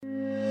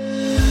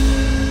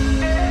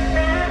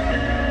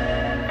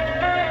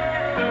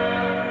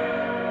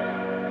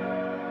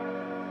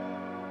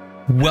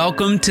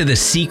Welcome to the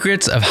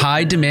Secrets of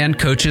High Demand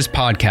Coaches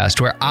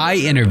podcast, where I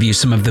interview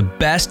some of the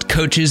best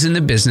coaches in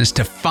the business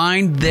to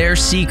find their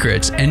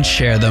secrets and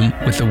share them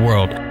with the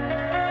world.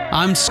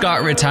 I'm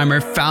Scott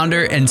Ritzheimer,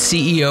 founder and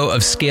CEO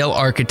of Scale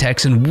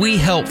Architects, and we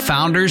help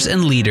founders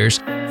and leaders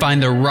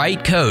find the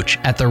right coach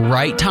at the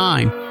right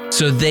time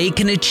so they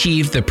can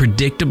achieve the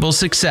predictable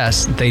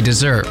success they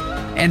deserve.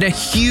 And a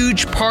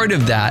huge part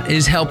of that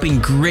is helping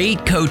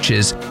great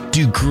coaches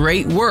do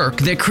great work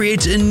that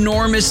creates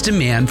enormous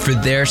demand for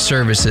their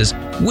services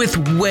with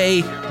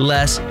way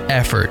less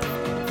effort.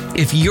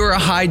 If you're a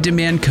high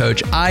demand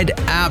coach, I'd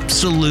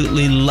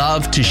absolutely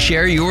love to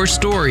share your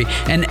story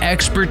and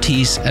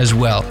expertise as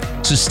well.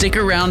 So stick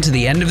around to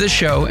the end of the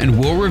show and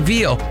we'll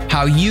reveal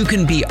how you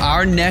can be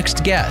our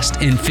next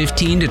guest in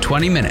 15 to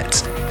 20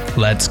 minutes.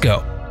 Let's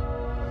go.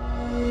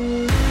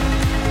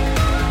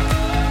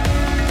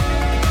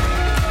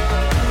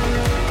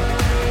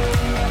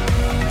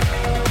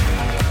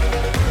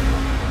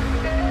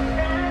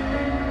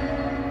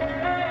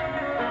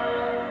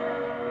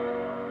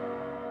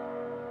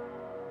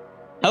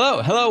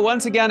 Hello,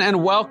 once again,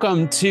 and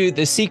welcome to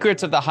the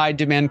Secrets of the High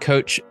Demand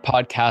Coach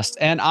podcast.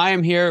 And I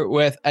am here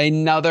with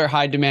another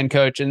high demand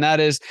coach, and that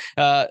is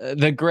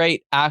the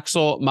great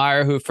Axel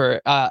Meierhoefer.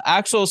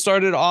 Axel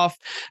started off,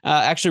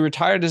 actually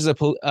retired as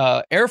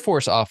a Air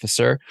Force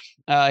officer.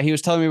 He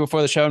was telling me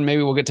before the show, and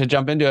maybe we'll get to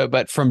jump into it,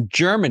 but from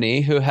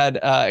Germany, who had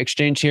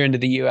exchanged here into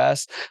the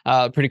U.S.,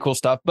 pretty cool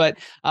stuff. But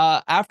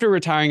after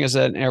retiring as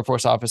an Air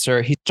Force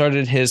officer, he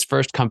started his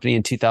first company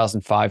in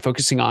 2005,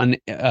 focusing on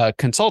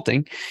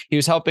consulting. He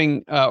was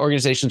helping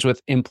organizations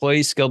with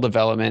employee skill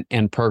development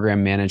and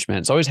program management.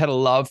 He's always had a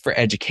love for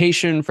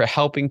education, for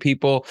helping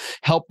people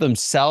help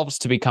themselves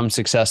to become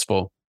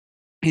successful.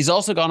 He's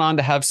also gone on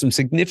to have some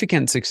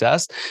significant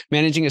success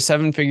managing a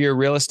 7-figure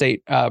real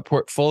estate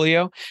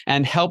portfolio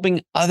and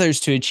helping others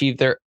to achieve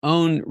their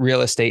own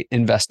real estate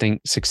investing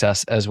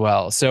success as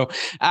well. So,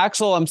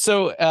 Axel, I'm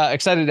so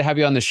excited to have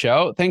you on the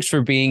show. Thanks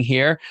for being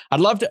here. I'd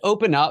love to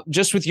open up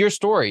just with your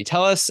story.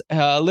 Tell us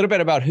a little bit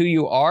about who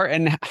you are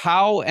and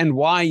how and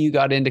why you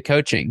got into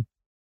coaching.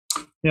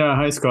 Yeah.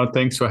 Hi, Scott.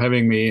 Thanks for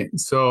having me.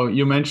 So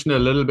you mentioned a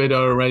little bit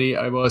already.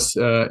 I was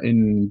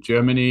in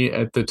Germany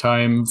at the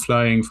time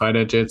flying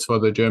fighter jets for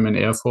the German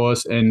Air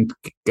Force and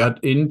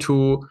got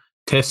into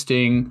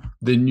testing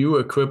the new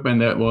equipment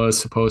that was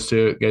supposed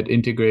to get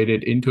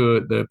integrated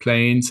into the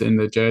planes and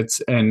the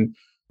jets. And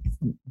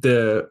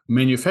the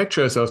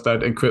manufacturers of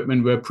that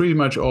equipment were pretty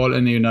much all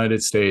in the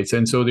United States.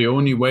 And so the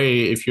only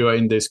way, if you're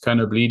in this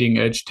kind of bleeding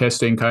edge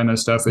testing kind of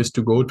stuff, is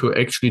to go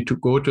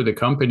to the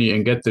company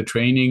and get the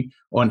training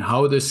on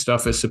how this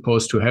stuff is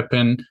supposed to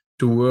happen,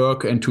 to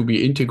work and to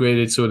be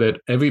integrated so that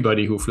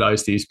everybody who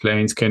flies these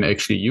planes can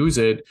actually use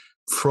it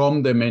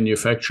from the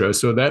manufacturer.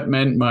 So that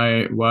meant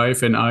my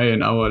wife and I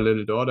and our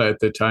little daughter at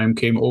the time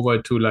came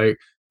over to like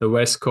the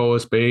West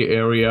Coast Bay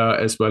Area,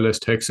 as well as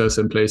Texas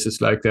and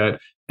places like that,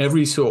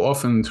 every so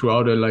often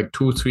throughout a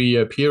 2-3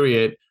 year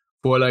period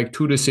for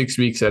 2 to 6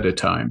 weeks at a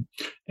time.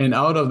 And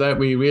out of that,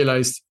 we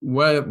realized,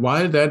 well,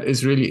 while that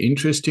is really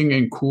interesting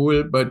and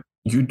cool, but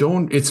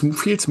it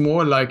feels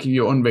more like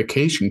you're on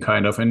vacation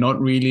kind of and not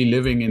really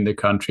living in the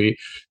country.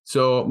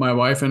 So my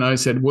wife and I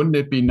said, wouldn't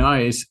it be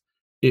nice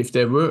if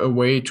there were a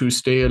way to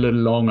stay a little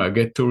longer,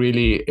 get to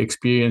really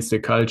experience the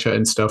culture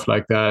and stuff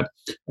like that.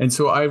 And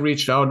so I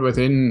reached out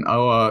within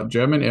our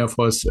German Air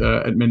Force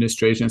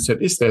administration and said,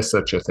 is there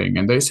such a thing?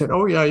 And they said,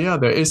 oh, yeah,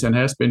 there is and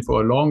has been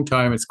for a long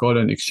time. It's called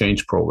an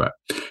exchange program.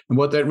 And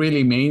what that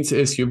really means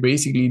is you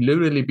basically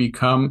literally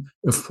become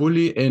a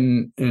fully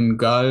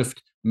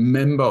engulfed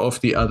member of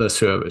the other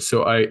service.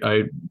 So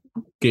I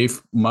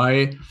gave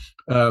my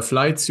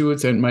flight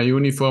suits and my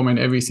uniform and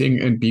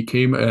everything and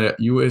became a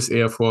U.S.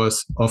 Air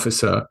Force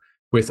officer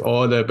with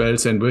all the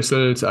bells and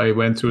whistles. I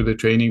went through the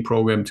training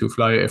program to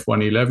fly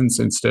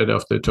F-111s instead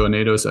of the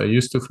Tornadoes I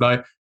used to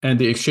fly. And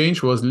the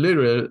exchange was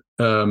literal.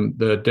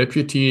 The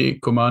deputy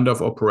commander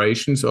of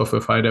operations of a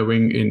fighter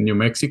wing in New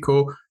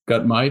Mexico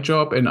got my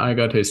job and I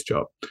got his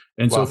job.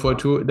 And wow.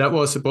 So that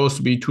was supposed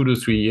to be 2 to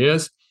 3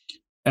 years.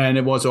 And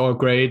it was all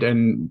great.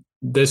 And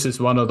this is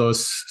one of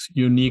those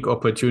unique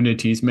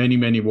opportunities,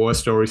 many war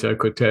stories I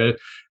could tell,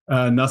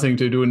 nothing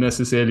to do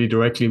necessarily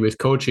directly with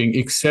coaching,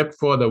 except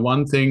for the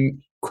one thing,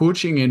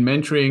 coaching and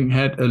mentoring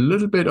had a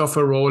little bit of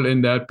a role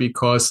in that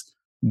because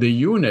the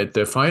unit,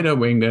 the fighter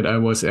wing that I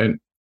was in,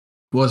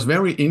 was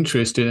very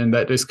interested, and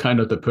that is kind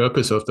of the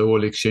purpose of the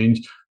whole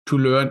exchange, to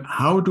learn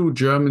how do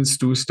Germans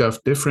do stuff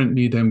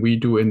differently than we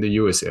do in the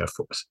US Air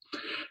Force.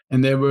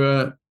 And there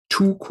were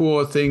 2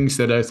 core things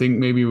that I think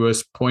maybe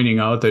worth pointing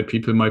out that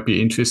people might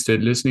be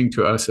interested listening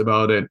to us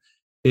about it.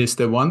 Is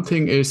the one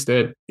thing is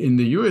that in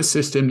the US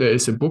system, there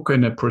is a book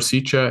and a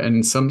procedure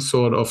and some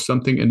sort of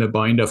something in a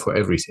binder for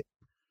everything.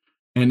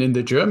 And in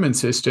the German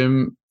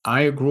system,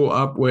 I grew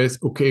up with,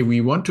 okay,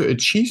 we want to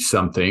achieve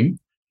something.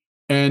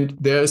 And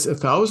there's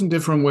 1,000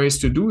 different ways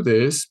to do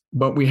this,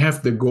 but we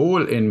have the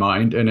goal in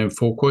mind and in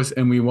focus,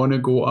 and we want to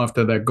go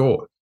after that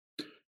goal.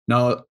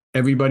 Now,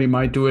 everybody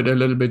might do it a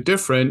little bit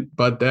different,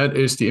 but that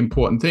is the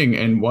important thing.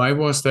 And why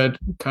was that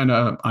kind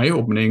of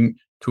eye-opening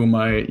to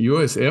my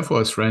US Air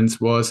Force friends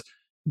was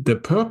the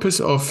purpose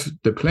of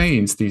the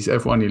planes, these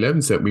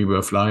F-111s that we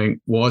were flying,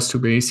 was to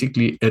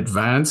basically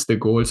advance the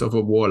goals of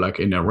a war like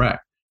in Iraq.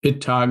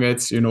 Hit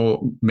targets,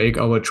 make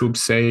our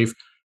troops safe,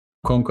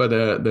 conquer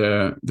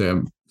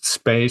the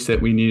space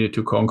that we needed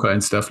to conquer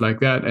and stuff like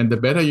that. And the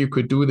better you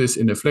could do this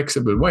in a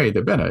flexible way,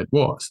 the better it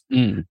was.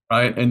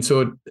 Right. And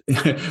so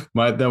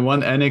the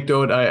one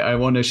anecdote I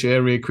want to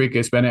share real quick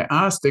is when I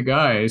asked the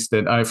guys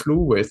that I flew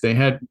with, they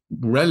had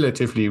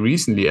relatively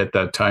recently at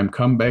that time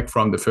come back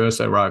from the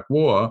first Iraq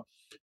war,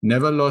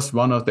 never lost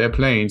one of their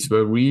planes,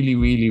 were really,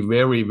 really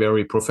very,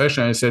 very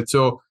professional. I said,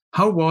 so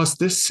how was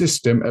this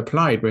system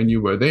applied when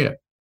you were there?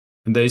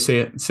 And they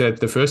said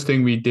the first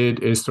thing we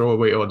did is throw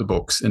away all the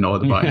books and all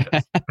the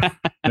binders.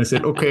 I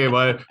said, okay,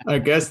 well, I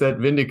guess that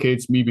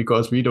vindicates me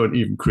because we don't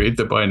even create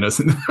the binders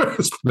in the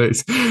first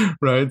place,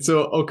 right?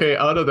 So, okay,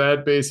 out of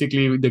that,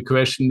 basically the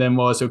question then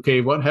was,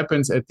 okay, what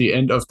happens at the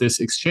end of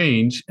this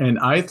exchange? And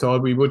I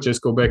thought we would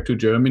just go back to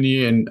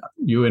Germany and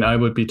you and I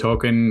would be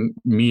talking,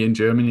 me in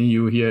Germany,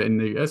 you here in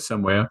the US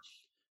somewhere.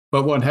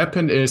 But what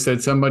happened is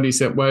that somebody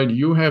said, well,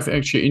 you have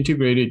actually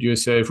integrated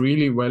yourself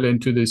really well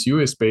into this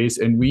US base,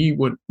 and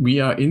we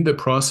are in the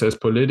process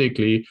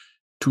politically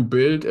to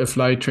build a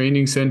flight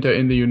training center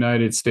in the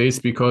United States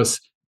because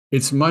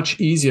it's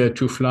much easier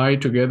to fly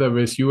together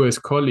with US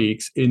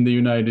colleagues in the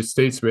United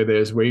States where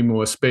there's way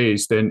more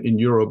space than in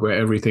Europe where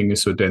everything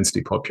is so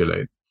densely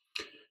populated.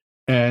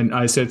 And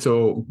I said,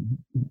 so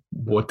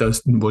what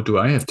do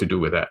I have to do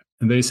with that?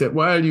 And they said,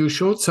 well, you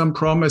showed some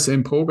promise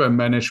in program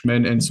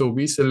management. And so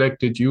we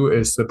selected you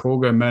as the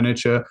program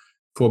manager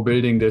for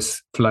building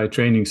this flight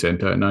training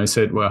center. And I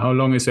said, well, how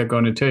long is that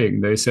going to take?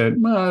 And they said,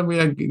 well, we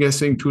are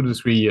guessing 2 to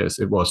 3 years.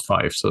 It was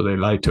 5. So they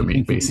lied to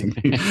me,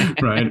 basically.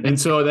 Right. And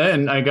so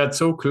then I got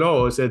so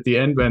close at the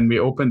end when we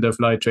opened the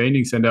flight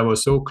training center, I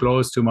was so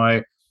close to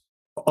my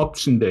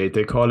option date.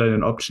 They call it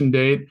an option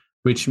date,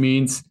 which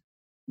means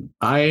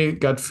I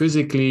got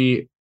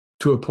physically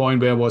to a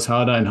point where it was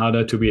harder and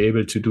harder to be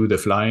able to do the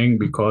flying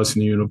because,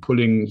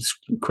 pulling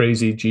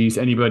crazy G's.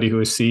 Anybody who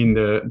has seen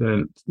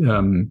the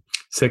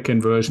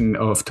second version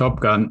of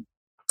Top Gun,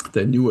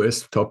 the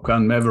newest Top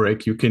Gun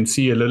Maverick, you can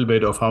see a little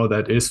bit of how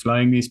that is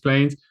flying these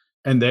planes.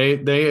 And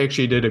they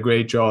actually did a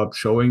great job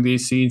showing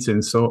these scenes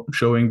and so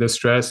showing the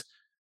stress.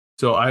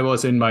 So I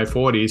was in my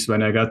 40s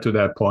when I got to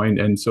that point.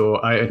 And so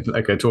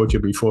like I told you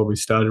before we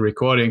started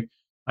recording,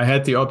 I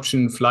had the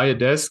option fly a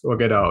desk or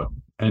get out.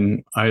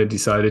 And I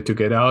decided to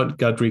get out,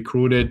 got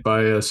recruited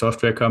by a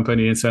software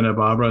company in Santa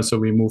Barbara. So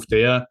we moved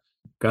there,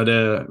 got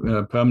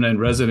a permanent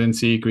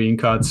residency, green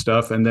card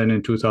stuff. And then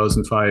in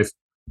 2005,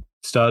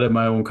 started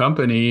my own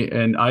company.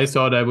 And I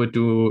thought I would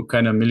do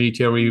kind of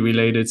military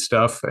related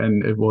stuff.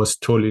 And it was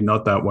totally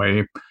not that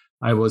way.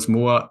 I was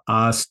more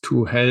asked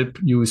to help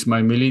use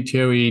my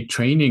military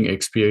training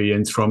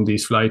experience from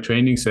these flight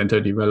training center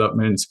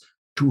developments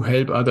to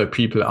help other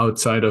people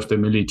outside of the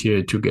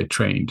military to get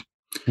trained.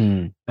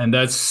 And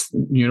that's,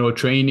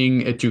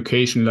 training,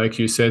 education, like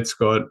you said,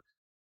 Scott,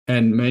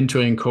 and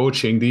mentoring,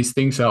 coaching. These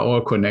things are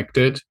all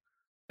connected.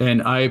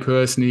 And I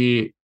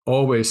personally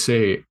always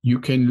say you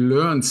can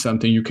learn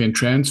something, you can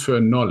transfer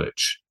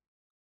knowledge,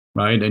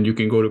 right? And you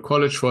can go to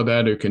college for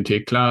that, or you can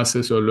take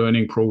classes or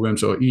learning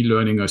programs or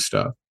e-learning or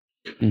stuff.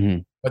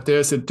 But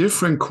there's a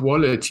different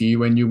quality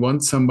when you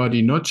want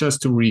somebody not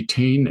just to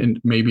retain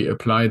and maybe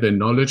apply the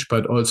knowledge,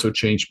 but also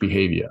change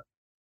behavior.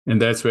 And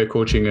that's where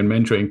coaching and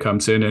mentoring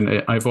comes in.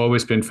 And I've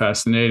always been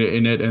fascinated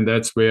in it. And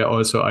that's where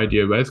also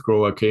Ideal Wealth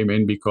Grower came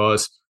in,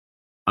 because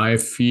I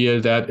feel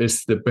that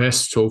is the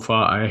best so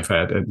far I've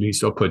had, at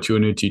least,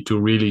 opportunity to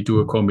really do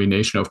a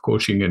combination of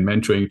coaching and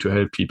mentoring to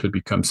help people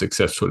become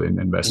successful in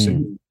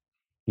investing.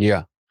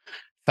 Yeah.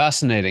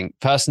 Fascinating.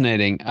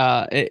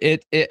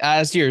 It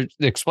as you're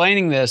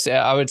explaining this,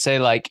 I would say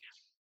like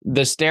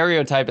the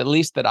stereotype, at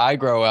least that I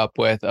grow up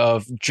with,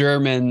 of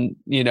German,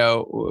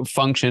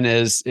 function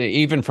is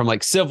even from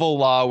like civil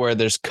law where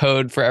there's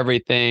code for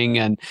everything.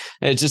 And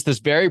it's just this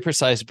very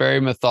precise,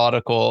 very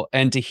methodical.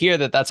 And to hear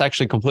that that's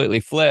actually completely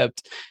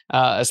flipped,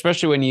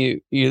 especially when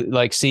you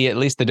like see at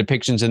least the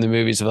depictions in the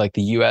movies of like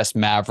the US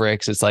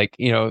Mavericks, it's like,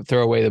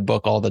 throw away the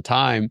book all the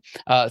time.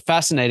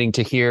 Fascinating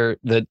to hear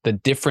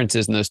the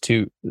differences in those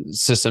two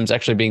systems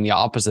actually being the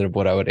opposite of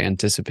what I would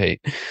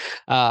anticipate.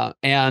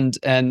 And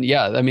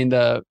yeah, I mean,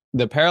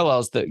 the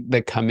parallels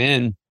that come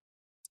in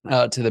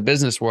to the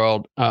business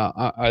world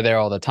are there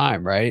all the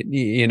time, right?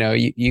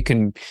 You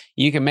can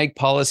make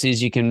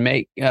policies, you can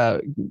make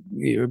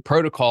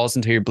protocols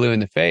until you're blue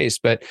in the face,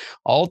 but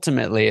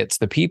ultimately it's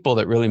the people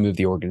that really move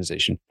the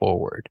organization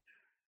forward.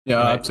 Yeah,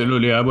 right?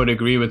 Absolutely. I would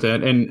agree with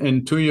that.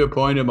 And to your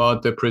point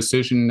about the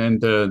precision and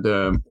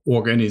the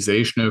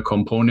organizational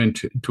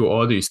component to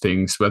all these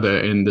things, whether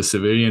in the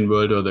civilian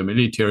world or the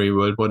military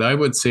world, what I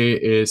would say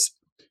is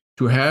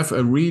to have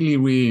a really,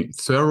 really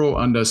thorough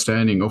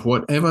understanding of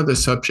whatever the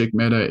subject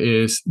matter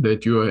is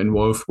that you are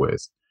involved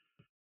with.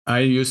 I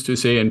used to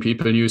say, and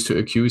people used to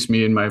accuse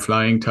me in my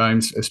flying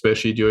times,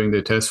 especially during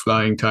the test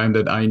flying time,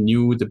 that I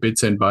knew the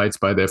bits and bytes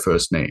by their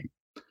first name.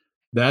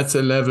 That's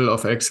a level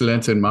of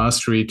excellence and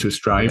mastery to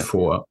strive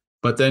for.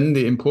 But then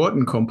the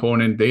important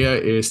component there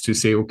is to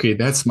say, okay,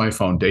 that's my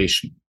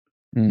foundation.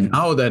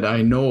 Now that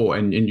I know,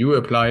 and you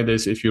apply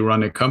this if you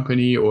run a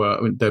company or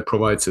that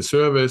provides a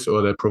service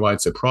or that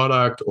provides a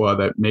product or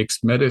that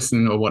makes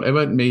medicine or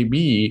whatever it may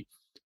be,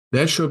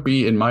 that should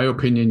be, in my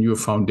opinion, your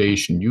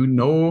foundation. You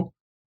know,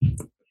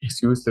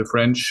 excuse the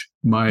French,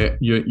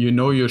 you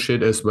know your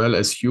shit as well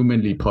as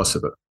humanly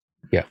possible.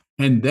 Yeah.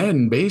 And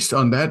then based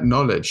on that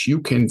knowledge, you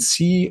can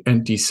see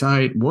and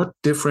decide what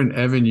different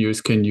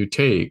avenues can you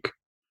take.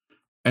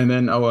 And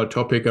then our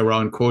topic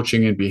around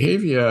coaching and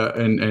behavior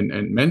and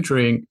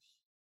mentoring,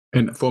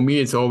 and for me,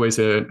 it's always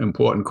an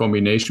important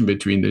combination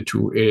between the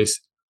two is,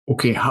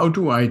 okay, how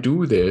do I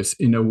do this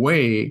in a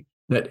way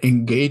that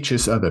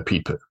engages other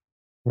people?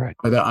 Right.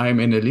 Whether I'm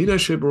in a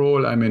leadership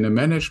role, I'm in a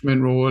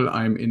management role,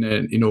 I'm in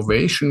an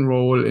innovation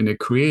role, in a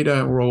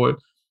creator role.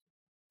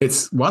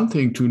 It's one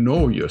thing to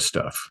know your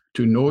stuff,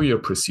 to know your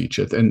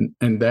procedures, and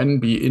then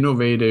be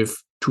innovative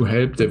to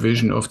help the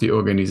vision of the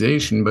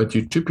organization, but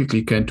you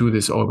typically can't do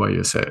this all by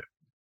yourself.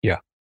 Yeah.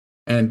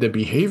 And the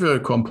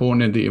behavioral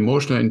component, the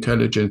emotional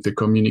intelligence, the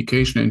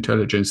communication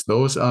intelligence,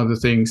 those are the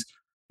things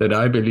that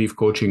I believe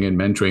coaching and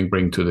mentoring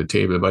bring to the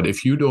table. But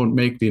if you don't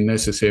make the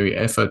necessary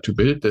effort to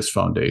build this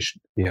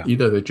foundation,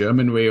 either the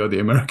German way or the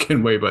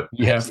American way, but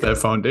have that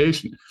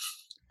foundation,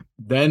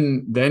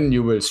 then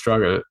you will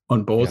struggle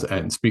on both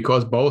ends,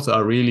 because both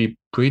are really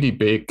pretty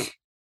big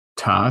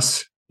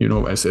tasks,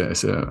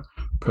 as a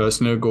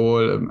personal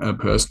goal, a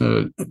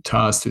personal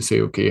task to say,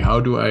 okay, how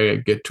do I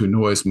get to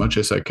know as much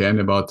as I can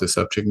about the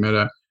subject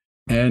matter?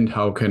 And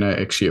how can I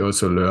actually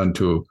also learn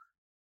to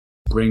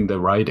bring the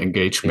right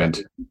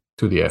engagement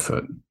to the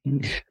effort?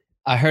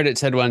 I heard it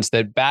said once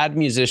that bad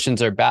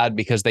musicians are bad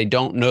because they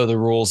don't know the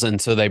rules,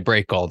 and so they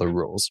break all the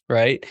rules,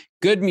 right?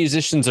 Good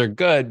musicians are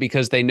good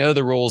because they know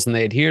the rules and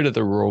they adhere to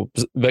the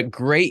rules, but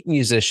great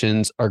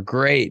musicians are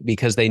great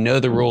because they know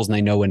the rules and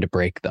they know when to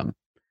break them.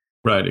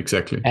 Right,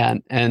 exactly.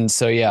 And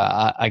so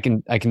I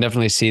can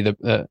definitely see the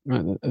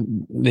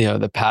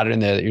pattern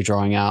there that you're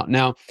drawing out.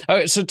 Now,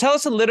 okay, so tell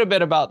us a little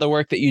bit about the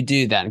work that you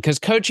do then, because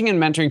coaching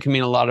and mentoring can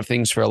mean a lot of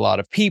things for a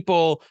lot of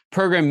people.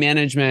 Program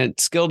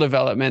management, skill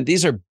development,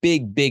 these are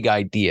big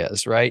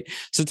ideas, right?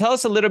 So tell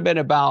us a little bit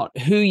about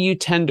who you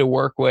tend to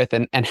work with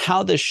and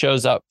how this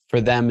shows up for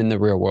them in the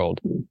real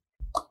world.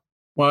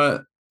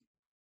 Well,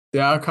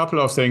 there are a couple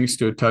of things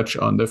to touch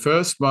on. The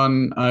first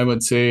one, I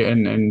would say,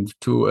 and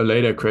to a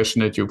later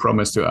question that you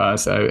promised to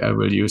ask, I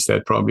will use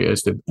that probably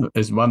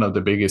as one of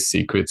the biggest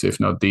secrets, if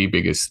not the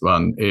biggest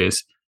one,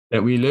 is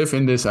that we live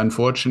in this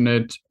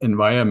unfortunate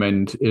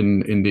environment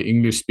in the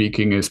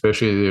English-speaking,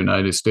 especially the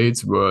United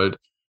States world,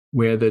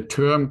 where the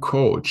term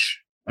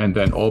coach, and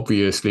then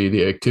obviously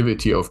the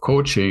activity of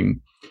coaching,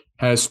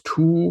 has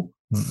two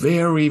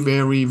very,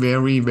 very,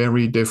 very,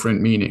 very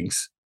different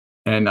meanings.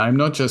 And I'm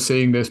not just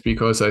saying this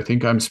because I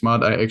think I'm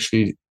smart. I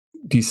actually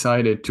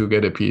decided to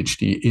get a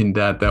PhD in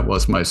that. That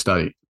was my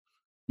study.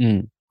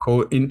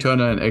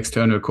 Internal and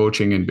external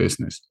coaching in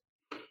business.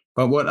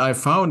 But what I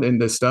found in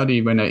the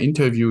study when I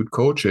interviewed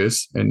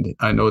coaches, and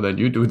I know that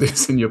you do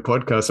this in your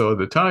podcast all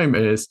the time,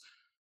 is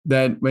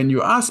that when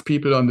you ask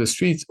people on the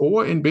streets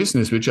or in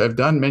business, which I've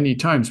done many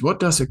times, what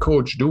does a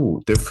coach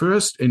do? The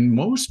first, in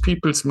most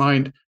people's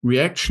mind,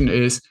 reaction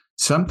is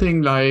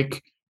something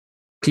like,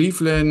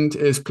 Cleveland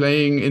is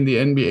playing in the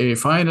NBA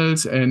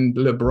finals and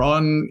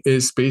LeBron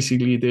is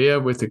basically there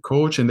with the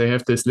coach, and they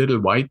have this little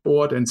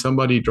whiteboard and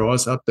somebody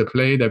draws up the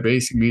play that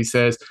basically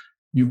says,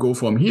 you go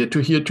from here to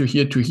here to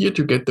here to here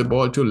to get the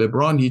ball to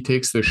LeBron. He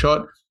takes the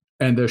shot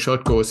and the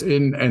shot goes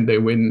in and they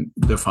win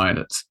the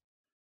finals.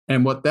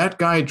 And what that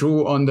guy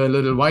drew on the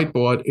little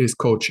whiteboard is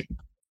coaching,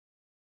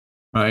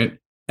 right?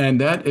 And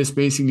that is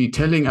basically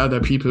telling other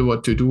people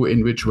what to do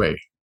in which way.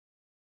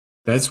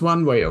 That's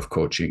one way of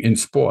coaching in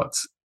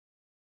sports.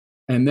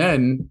 And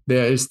then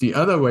there is the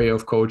other way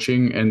of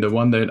coaching, and the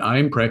one that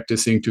I'm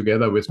practicing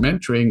together with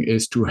mentoring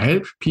is to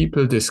help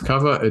people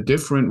discover a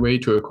different way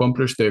to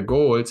accomplish their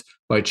goals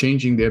by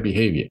changing their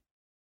behavior.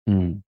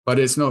 But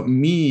it's not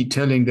me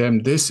telling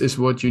them this is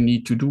what you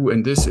need to do,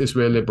 and this is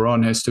where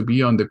LeBron has to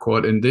be on the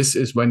court, and this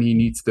is when he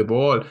needs the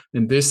ball,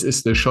 and this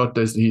is the shot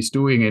that he's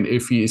doing, and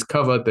if he is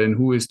covered, then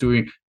who is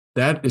doing.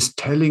 That is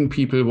telling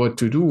people what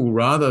to do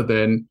rather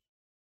than,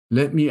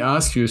 let me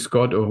ask you,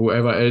 Scott, or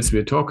whoever else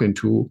we're talking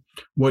to,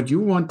 what you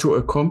want to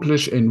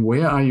accomplish and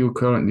where are you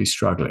currently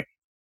struggling?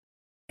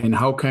 And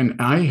how can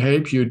I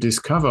help you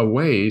discover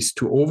ways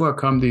to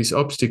overcome these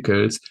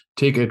obstacles,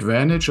 take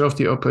advantage of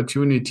the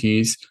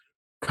opportunities,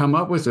 come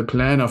up with a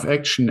plan of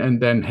action, and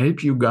then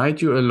help you,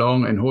 guide you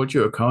along and hold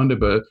you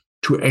accountable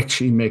to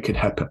actually make it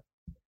happen.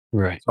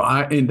 Right.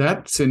 So in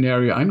that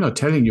scenario, I'm not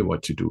telling you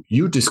what to do.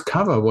 You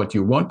discover what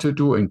you want to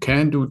do and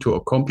can do to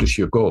accomplish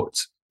your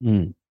goals.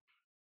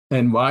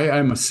 And why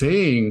I'm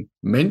saying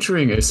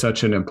mentoring is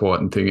such an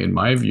important thing in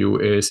my view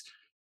is,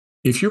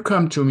 if you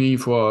come to me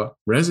for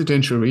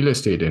residential real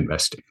estate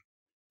investing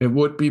it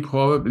would be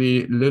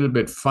probably a little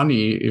bit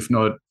funny, if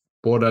not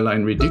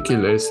borderline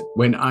ridiculous,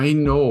 when I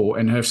know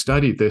and have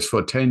studied this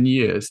for 10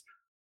 years,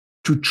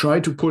 to try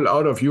to pull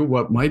out of you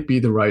what might be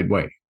the right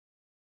way,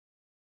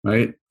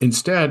 right?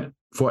 Instead,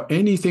 for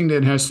anything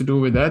that has to do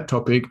with that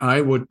topic,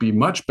 I would be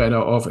much better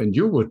off, and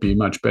you would be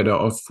much better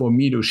off, for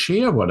me to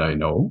share what I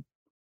know.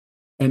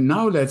 And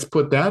now let's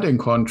put that in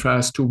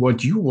contrast to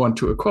what you want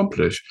to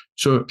accomplish.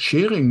 So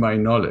sharing my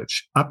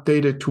knowledge,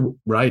 updated to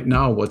right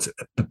now what's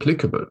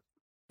applicable,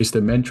 is the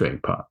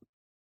mentoring part.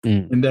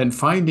 And then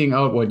finding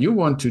out what you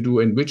want to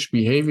do and which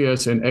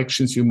behaviors and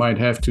actions you might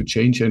have to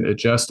change and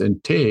adjust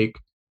and take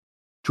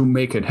to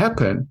make it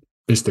happen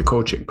is the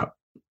coaching part.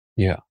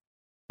 Yeah,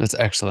 that's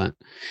excellent.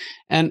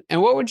 And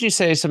what would you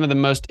say is some of the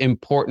most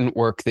important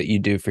work that you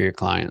do for your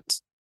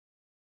clients?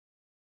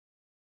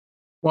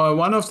 Well,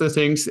 one of the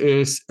things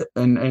is,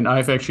 and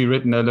I've actually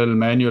written a little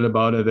manual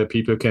about it that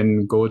people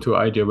can go to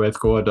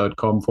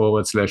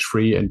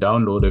idealwealthcore.com/free and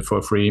download it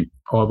for free.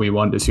 All we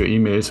want is your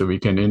email so we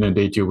can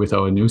inundate you with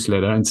our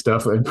newsletter and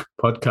stuff and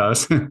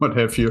podcasts and what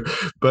have you.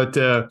 But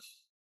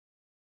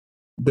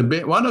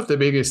one of the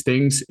biggest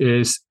things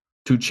is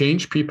to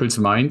change people's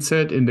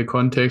mindset in the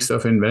context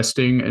of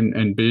investing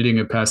and building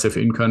a passive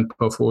income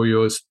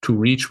portfolios to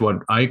reach what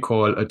I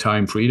call a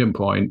time freedom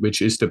point,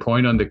 which is the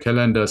point on the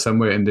calendar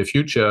somewhere in the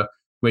future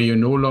where you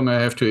no longer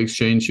have to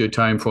exchange your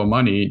time for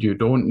money. You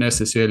don't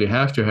necessarily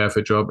have to have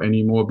a job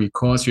anymore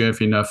because you have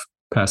enough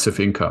passive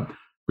income,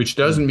 which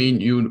doesn't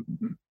mean you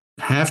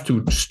have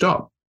to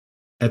stop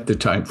at the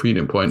time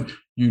freedom point.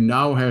 You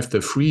now have the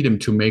freedom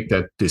to make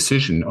that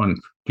decision on,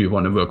 do you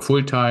want to work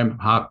full-time,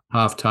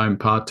 half-time,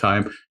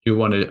 part-time? Do you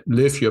want to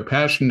live your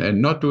passion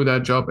and not do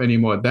that job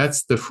anymore?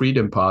 That's the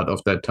freedom part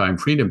of that time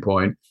freedom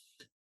point.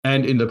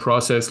 And in the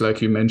process,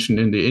 like you mentioned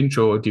in the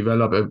intro,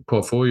 develop a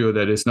portfolio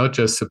that is not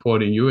just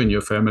supporting you and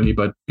your family,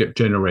 but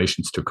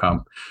generations to come.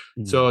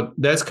 Mm-hmm. So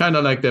that's kind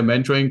of like the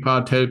mentoring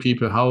part, tell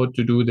people how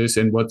to do this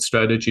and what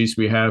strategies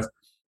we have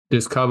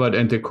discovered.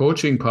 And the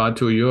coaching part,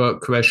 to your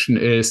question,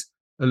 is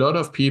a lot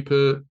of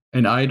people,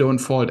 and I don't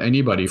fault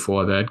anybody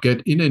for that,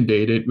 get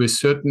inundated with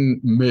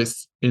certain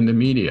myths in the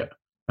media,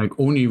 like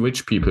only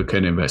rich people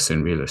can invest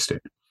in real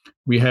estate.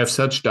 We have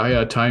such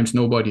dire times,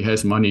 nobody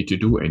has money to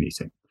do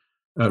anything.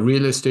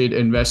 Real estate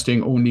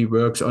investing only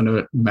works on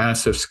a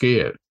massive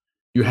scale.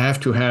 You have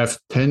to have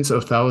tens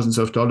of thousands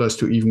of dollars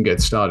to even get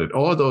started.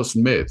 All those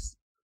myths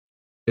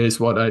is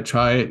what I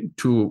try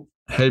to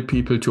help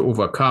people to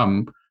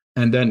overcome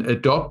and then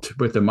adopt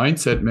with the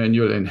mindset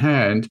manual in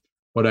hand,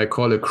 what I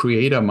call a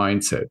creator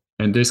mindset.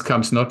 And this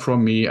comes not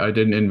from me. I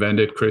didn't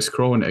invent it. Chris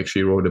Crone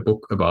actually wrote a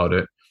book about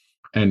it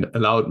and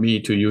allowed me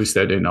to use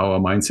that in our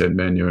mindset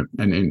manual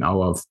and in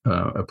our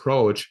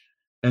approach.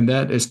 And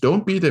that is,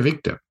 don't be the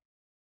victim.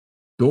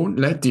 Don't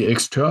let the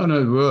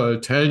external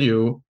world tell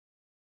you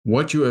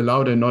what you're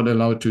allowed and not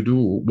allowed to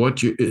do,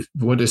 what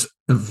is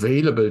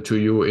available to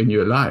you in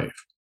your life.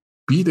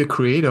 Be the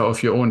creator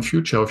of your own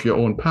future, of your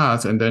own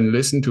path, and then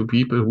listen to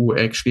people who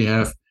actually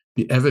have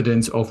the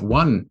evidence of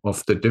one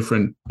of the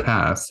different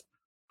paths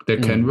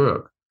that can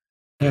work.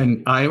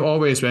 And I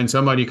always, when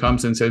somebody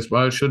comes and says,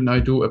 well, shouldn't I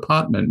do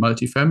apartment,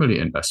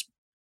 multifamily investment?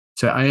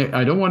 So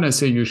I don't want to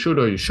say you should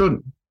or you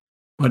shouldn't.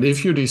 But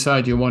if you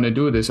decide you want to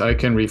do this, I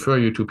can refer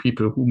you to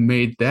people who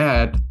made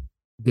that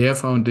their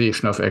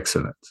foundation of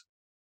excellence.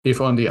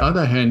 If, on the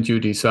other hand, you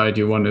decide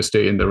you want to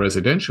stay in the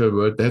residential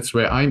world, that's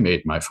where I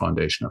made my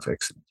foundation of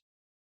excellence.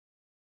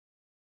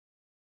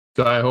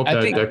 So I hope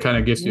that kind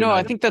of gives you. No,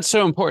 I think that's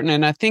so important.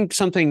 And I think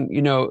something,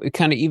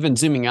 kind of even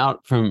zooming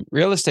out from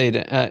real estate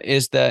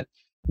is that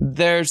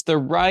there's the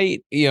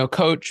right,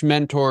 coach,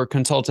 mentor,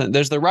 consultant.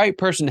 There's the right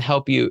person to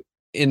help you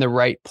in the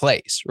right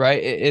place,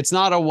 right? It's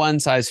not a one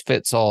size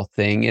fits all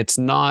thing. It's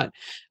not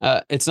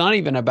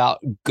even about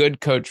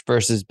good coach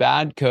versus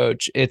bad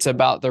coach. It's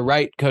about the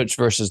right coach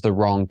versus the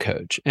wrong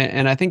coach.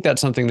 And I think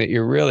that's something that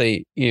you're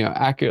really,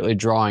 accurately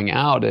drawing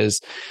out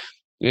is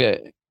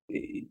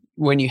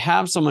when you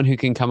have someone who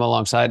can come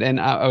alongside, and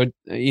I would,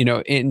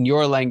 in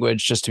your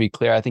language, just to be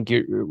clear, I think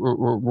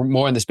we're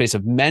more in the space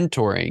of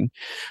mentoring,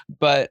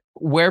 but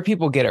where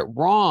people get it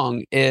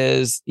wrong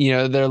is,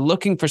 they're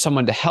looking for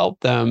someone to help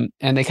them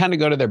and they kind of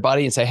go to their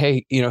buddy and say,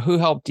 hey, who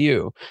helped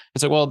you?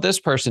 It's like, well, this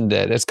person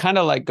did. It's kind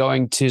of like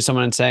going to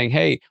someone and saying,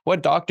 hey,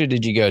 what doctor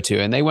did you go to?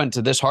 And they went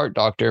to this heart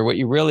doctor. What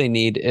you really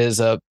need is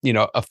a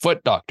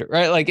foot doctor,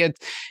 right? Like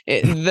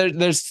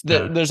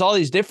there's all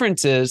these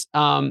differences.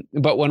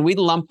 But when we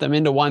lump them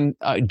into one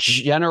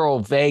general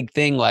vague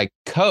thing like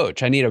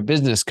coach, I need a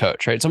business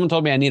coach, right? Someone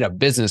told me I need a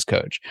business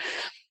coach.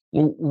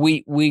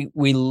 We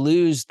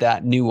lose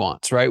that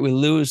nuance, right? We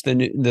lose the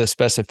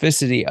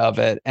specificity of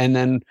it. And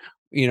then,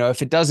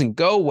 if it doesn't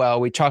go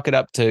well, we chalk it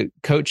up to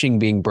coaching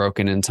being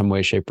broken in some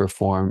way, shape, or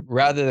form,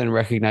 rather than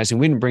recognizing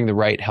we didn't bring the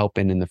right help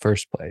in the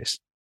first place.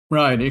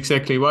 Right,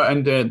 exactly. Well,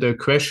 and the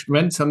question,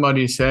 when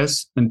somebody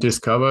says and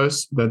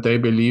discovers that they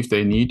believe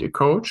they need a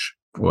coach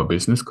or a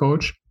business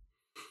coach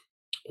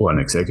or an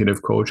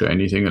executive coach or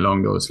anything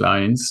along those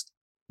lines,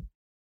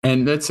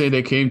 and let's say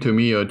they came to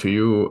me or to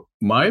you,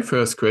 my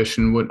first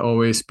question would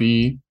always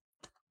be,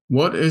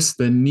 what is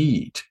the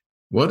need?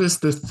 What is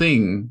the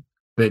thing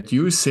that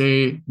you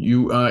say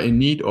you are in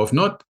need of?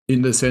 Not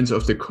in the sense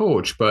of the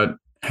coach, but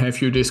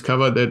have you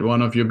discovered that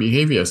one of your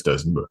behaviors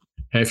doesn't work?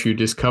 Have you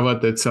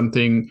discovered that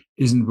something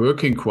isn't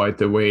working quite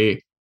the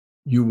way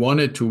you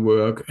want it to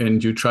work,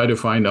 and you try to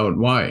find out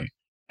why?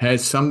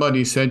 Has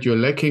somebody said you're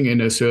lacking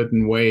in a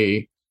certain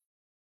way,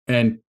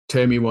 and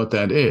tell me what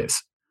that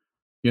is?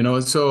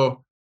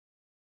 So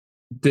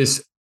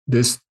this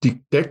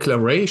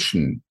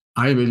declaration,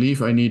 I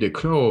believe I need a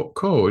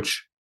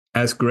coach,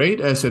 as great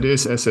as it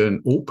is as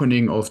an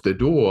opening of the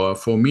door,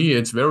 for me,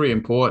 it's very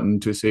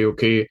important to say,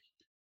 okay,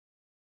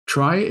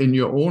 try in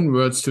your own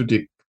words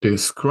to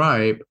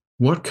describe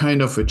what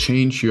kind of a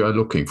change you are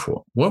looking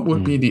for. What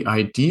would be the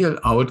ideal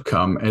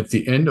outcome at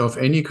the end of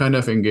any kind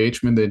of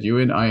engagement that you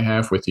and I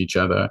have with each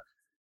other,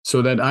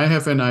 so that I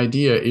have an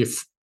idea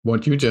if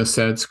what you just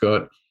said,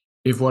 Scott,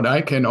 if what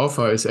I can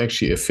offer is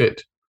actually a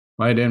fit,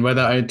 right? And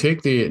whether I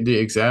take the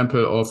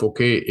example of,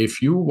 okay,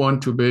 if you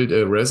want to build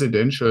a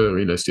residential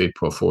real estate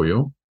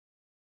portfolio,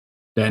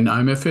 then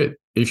I'm a fit.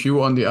 If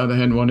you, on the other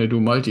hand, want to do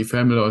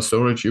multifamily or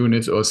storage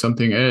units or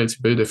something else,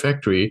 build a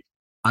factory,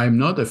 I'm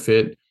not a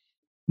fit.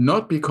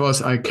 Not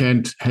because I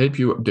can't help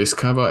you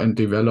discover and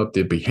develop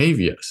the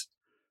behaviors,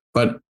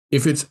 but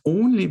if it's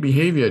only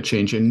behavior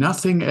change and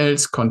nothing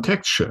else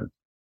contextual,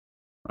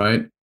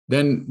 right?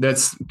 Then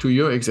that's, to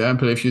your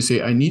example, if you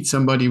say, I need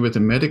somebody with a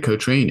medical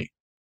training.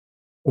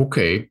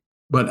 Okay,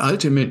 but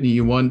ultimately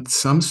you want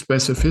some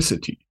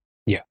specificity.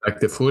 Yeah. Like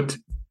the foot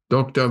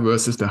doctor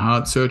versus the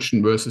heart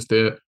surgeon versus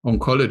the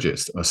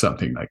oncologist or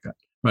something like that,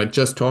 right?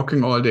 Just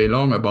talking all day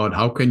long about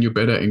how can you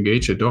better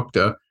engage a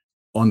doctor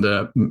on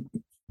the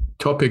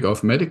topic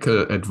of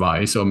medical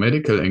advice or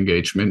medical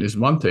engagement is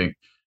one thing.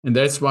 And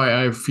that's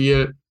why I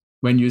feel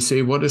when you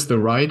say what is the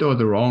right or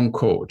the wrong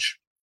coach,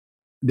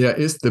 there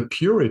is the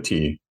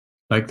purity,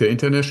 like the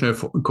International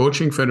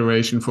Coaching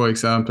Federation, for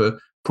example,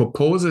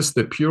 proposes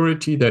the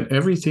purity that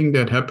everything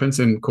that happens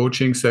in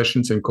coaching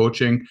sessions and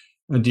coaching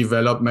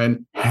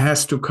development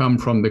has to come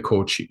from the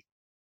coachee.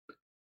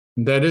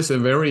 That is a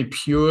very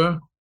pure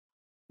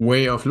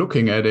way of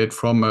looking at it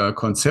from a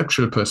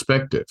conceptual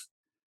perspective.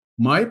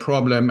 My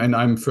problem, and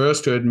I'm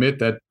first to admit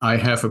that I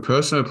have a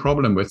personal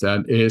problem with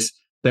that, is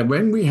that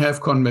when we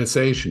have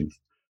conversations,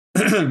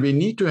 we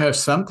need to have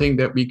something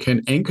that we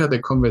can anchor the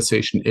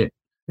conversation in.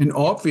 And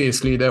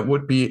obviously, that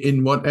would be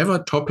in whatever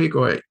topic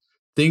or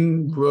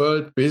thing,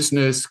 world,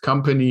 business,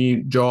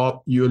 company,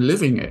 job you're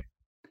living in.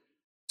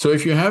 So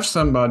if you have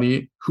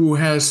somebody who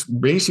has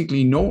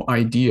basically no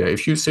idea,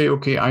 if you say,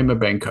 okay, I'm a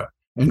banker,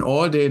 and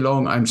all day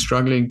long I'm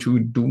struggling to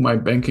do my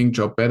banking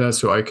job better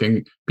so I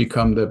can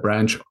become the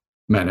branch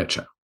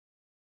manager,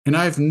 and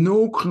I have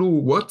no clue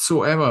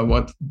whatsoever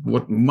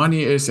what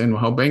money is and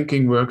how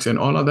banking works and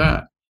all of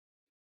that.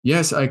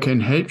 Yes, I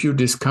can help you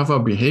discover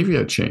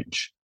behavior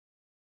change,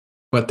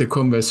 but the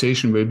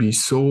conversation will be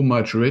so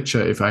much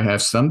richer if I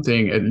have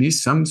something, at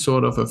least some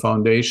sort of a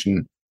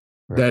foundation,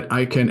 right, that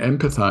I can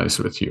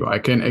empathize with you. I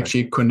can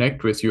actually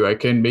connect with you. I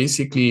can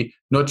basically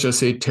not just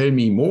say, tell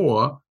me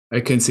more. I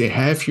can say,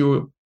 have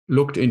you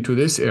looked into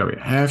this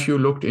area? Have you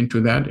looked into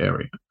that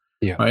area?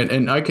 Yeah. Right.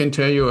 And I can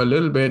tell you a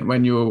little bit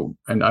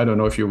and I don't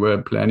know if you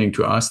were planning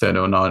to ask that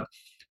or not,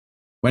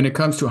 when it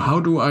comes to how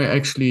do I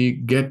actually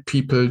get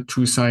people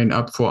to sign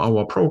up for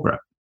our program,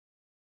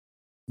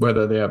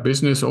 whether they are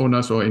business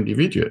owners or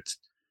individuals,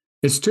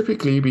 it's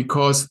typically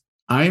because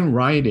I'm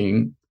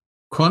writing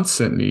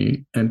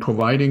constantly and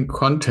providing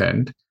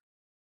content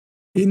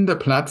in the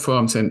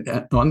platforms and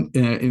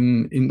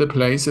in the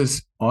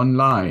places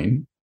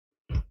online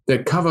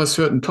that cover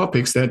certain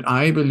topics that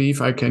I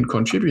believe I can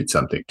contribute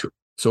something to.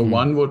 So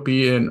one would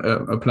be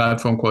a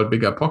platform called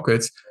Bigger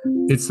Pockets.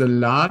 It's the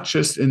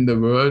largest in the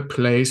world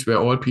place where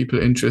all people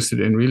interested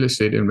in real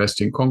estate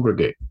investing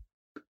congregate.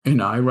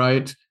 And I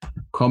write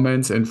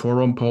comments and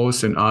forum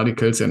posts and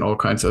articles and all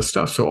kinds of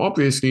stuff. So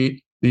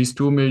obviously, these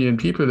 2 million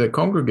people that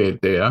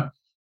congregate there,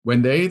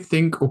 when they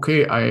think,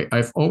 okay,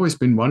 I've always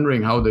been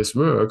wondering how this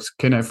works,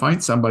 can I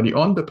find somebody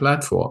on the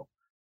platform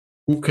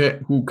who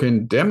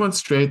can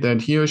demonstrate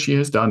that he or she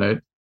has done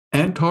it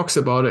and talks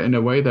about it in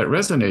a way that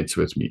resonates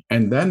with me?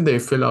 And then they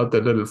fill out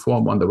the little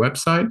form on the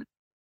website.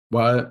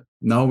 Well,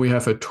 now we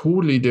have a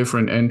totally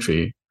different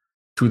entry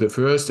to the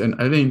first and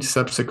I think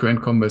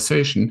subsequent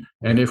conversation.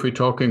 And if we're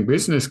talking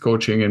business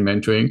coaching and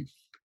mentoring,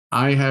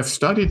 I have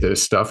studied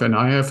this stuff and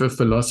I have a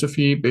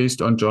philosophy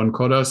based on John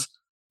Cotter's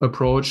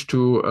approach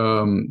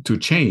to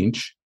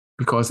change,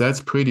 because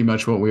that's pretty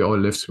much what we all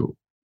live through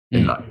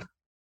in life.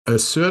 A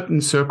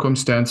certain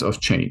circumstance of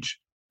change,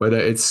 whether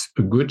it's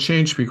a good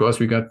change because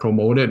we got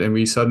promoted and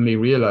we suddenly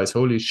realize,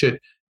 holy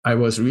shit, I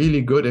was really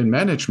good in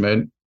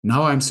management.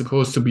 Now I'm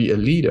supposed to be a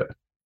leader.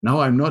 Now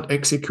I'm not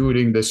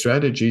executing the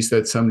strategies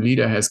that some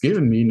leader has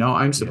given me. Now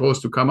I'm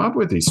supposed to come up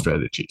with these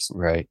strategies.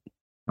 Right.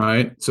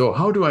 Right. So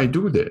how do I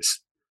do this?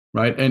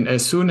 Right. And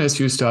as soon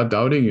as you start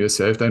doubting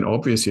yourself, then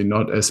obviously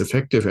not as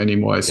effective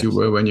anymore as you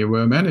were when you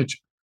were a manager.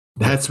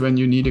 That's when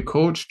you need a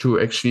coach to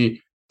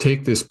actually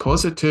take this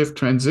positive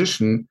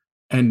transition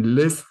and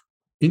live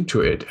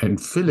into it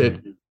and fill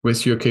it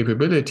with your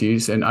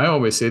capabilities. And I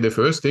always say the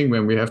first thing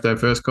when we have that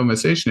first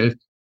conversation is,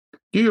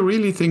 do you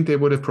really think they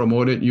would have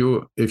promoted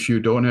you if you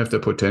don't have the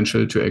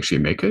potential to actually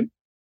make it?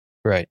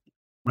 Right.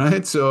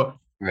 Right. So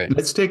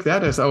let's take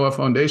that as our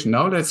foundation.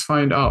 Now let's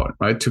find out,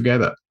 right,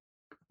 together.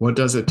 What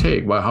does it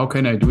take? Well, how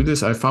can I do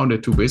this? I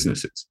founded 2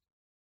 businesses,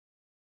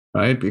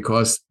 right?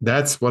 Because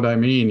that's what I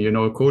mean. You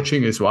know,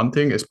 coaching is one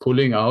thing, is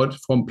pulling out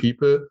from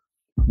people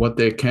what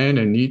they can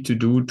and need to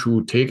do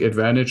to take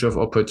advantage of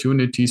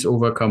opportunities,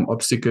 overcome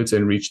obstacles,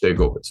 and reach their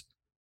goals.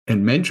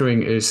 And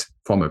mentoring is,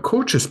 from a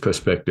coach's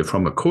perspective,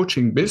 from a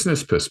coaching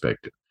business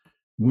perspective,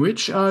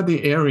 which are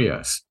the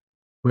areas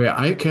where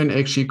I can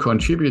actually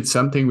contribute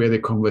something where the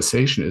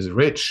conversation is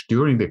rich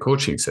during the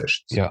coaching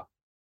sessions. Yeah.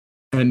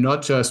 And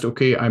not just,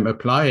 okay, I'm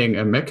applying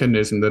a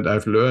mechanism that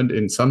I've learned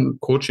in some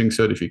coaching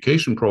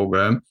certification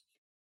program,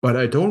 but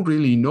I don't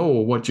really know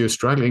what you're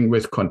struggling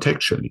with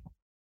contextually.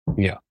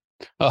 Yeah.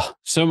 Oh,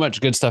 so much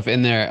good stuff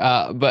in there.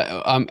 But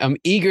I'm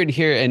eager to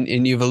hear,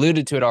 and you've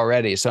alluded to it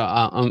already, so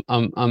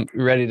I'm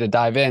ready to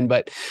dive in.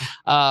 But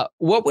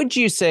what would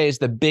you say is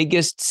the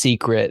biggest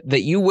secret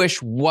that you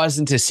wish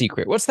wasn't a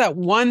secret? What's that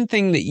one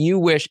thing that you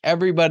wish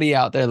everybody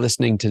out there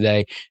listening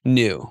today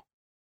knew?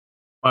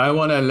 I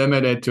want to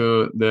limit it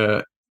to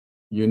the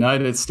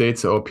United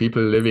States, or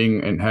people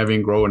living and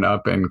having grown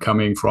up and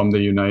coming from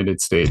the United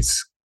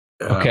States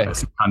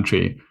as a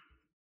country.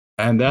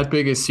 And that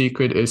biggest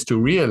secret is to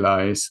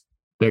realize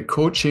that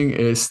coaching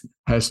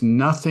has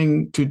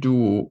nothing to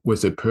do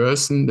with the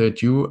person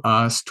that you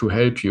ask to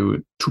help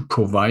you to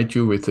provide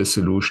you with the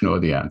solution or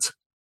the answer.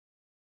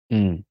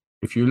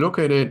 If you look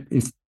at it,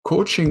 if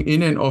coaching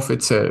in and of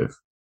itself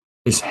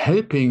is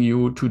helping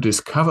you to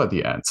discover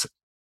the answer,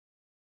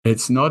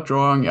 it's not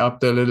drawing up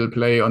the little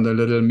play on the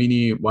little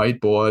mini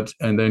whiteboard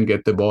and then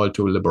get the ball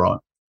to LeBron.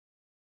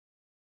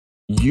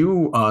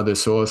 You are the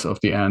source of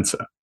the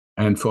answer.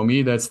 And for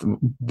me, that's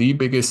the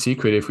biggest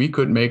secret. If we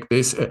could make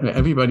this,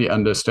 everybody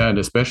understand,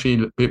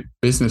 especially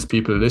business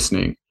people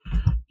listening,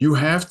 you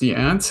have the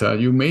answer.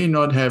 You may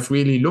not have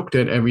really looked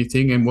at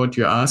everything. And what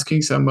you're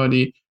asking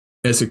somebody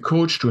as a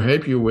coach to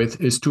help you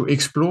with is to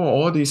explore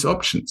all these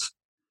options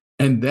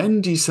and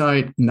then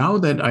decide, now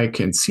that I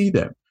can see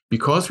them,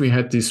 because we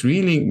had these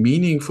really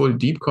meaningful,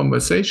 deep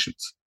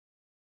conversations,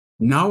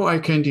 now I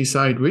can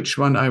decide which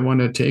one I want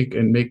to take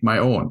and make my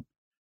own.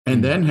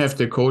 And then have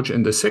the coach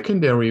in the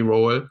secondary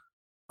role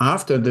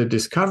after the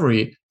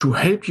discovery to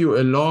help you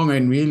along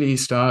and really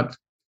start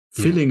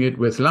filling it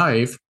with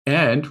life.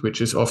 And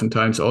which is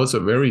oftentimes also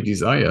very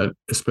desired,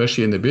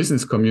 especially in the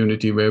business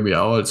community where we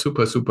are all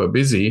super, super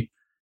busy,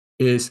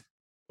 is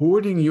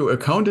holding you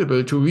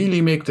accountable to really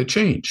make the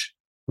change.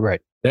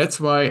 Right. That's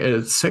why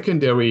a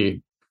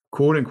secondary,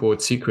 quote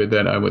unquote, secret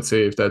that I would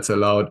say, if that's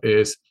allowed,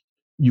 is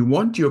you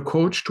want your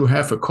coach to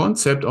have a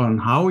concept on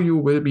how you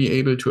will be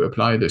able to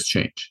apply this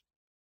change.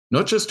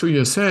 Not just to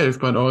yourself,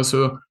 but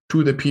also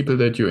to the people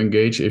that you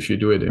engage if you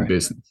do it in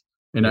business.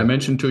 And I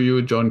mentioned to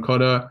you, John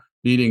Cotter,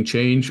 Leading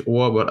Change,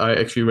 or what I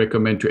actually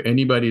recommend to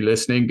anybody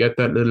listening, get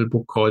that little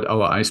book called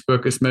Our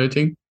Iceberg is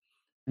Melting,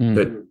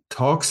 that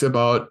talks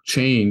about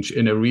change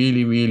in a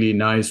really, really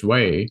nice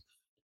way.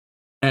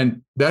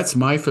 And that's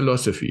my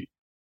philosophy.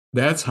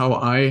 That's how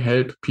I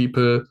help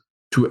people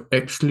to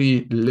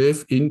actually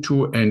live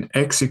into and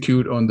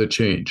execute on the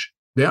change.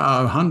 There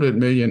are 100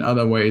 million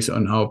other ways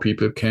on how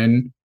people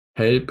can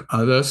help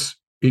others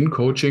in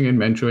coaching and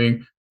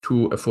mentoring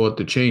to afford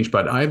the change.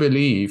 But I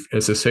believe,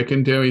 as a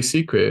secondary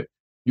secret,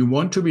 you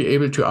want to be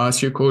able to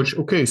ask your coach,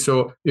 okay,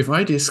 so if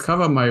I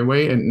discover my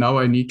way and now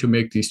I need to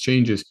make these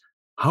changes,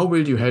 how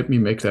will you help me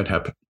make that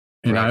happen?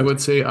 And I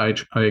would say, I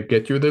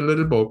get you the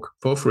little book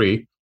for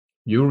free.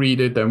 You read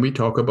it, then we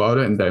talk about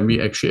it, and then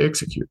we actually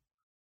execute.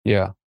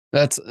 Yeah.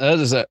 That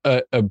is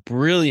a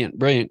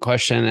brilliant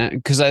question,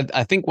 because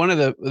I think one of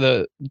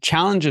the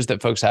challenges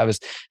that folks have is,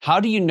 how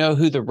do you know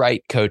who the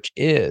right coach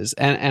is?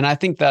 And I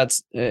think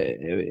that's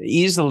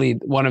easily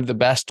one of the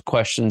best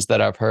questions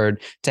that I've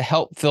heard to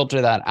help filter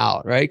that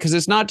out, right? Because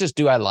it's not just,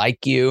 do I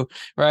like you,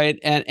 right?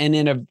 And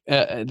in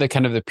the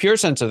kind of the pure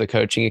sense of the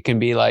coaching, it can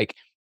be like,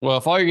 well,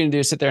 if all you're going to do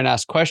is sit there and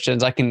ask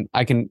questions, I can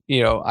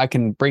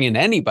bring in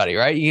anybody,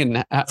 right? You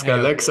can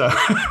Alexa.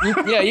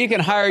 You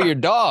can hire your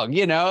dog,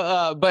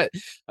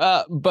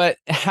 but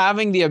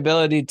having the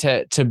ability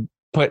to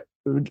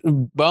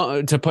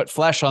put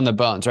flesh on the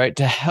bones, right?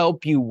 To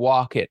help you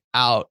walk it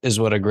out is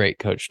what a great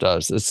coach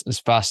does. It's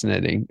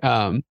fascinating.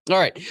 All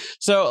right.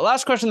 So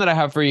last question that I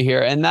have for you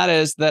here, and that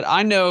is that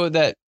I know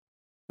that,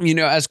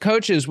 as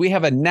coaches, we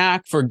have a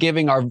knack for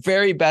giving our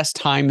very best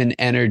time and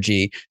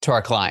energy to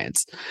our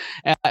clients,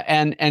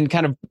 and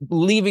kind of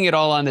leaving it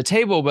all on the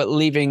table, but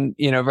leaving,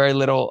 very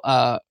little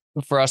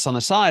for us on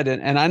the side.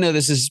 And I know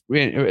this is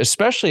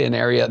especially an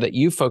area that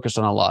you focus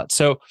on a lot.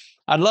 So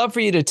I'd love for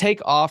you to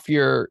take off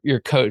your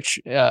coach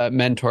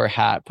mentor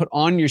hat, put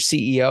on your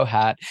CEO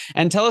hat,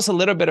 and tell us a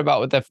little bit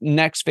about what the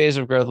next phase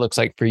of growth looks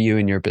like for you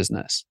and your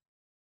business.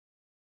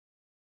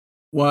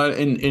 Well,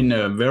 in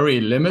a very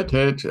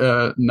limited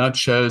small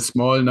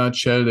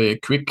nutshell, the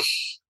quick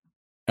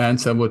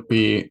answer would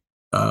be,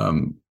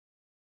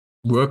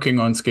 working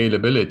on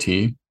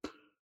scalability.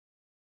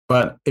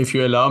 But if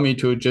you allow me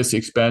to just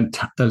expand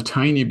a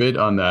tiny bit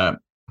on that,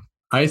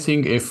 I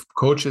think if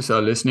coaches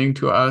are listening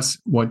to us,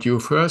 what you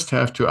first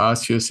have to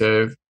ask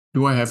yourself,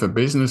 do I have a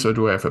business or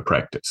do I have a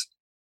practice?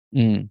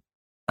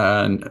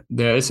 And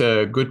there is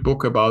a good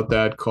book about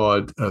that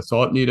called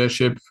Thought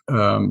Leadership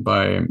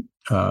by,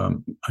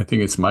 I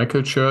think it's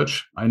Michael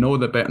Church. I know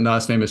the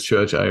last name is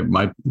Church. I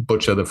might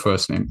butcher the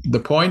first name. The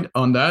point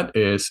on that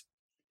is,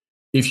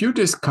 if you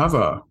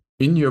discover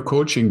in your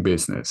coaching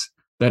business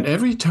that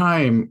every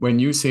time when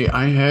you say,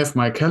 I have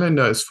my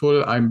calendar is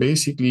full, I'm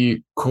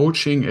basically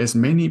coaching as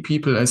many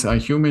people as I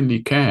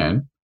humanly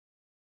can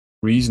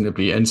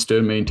reasonably and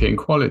still maintain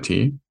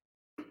quality.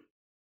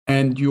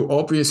 And you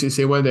obviously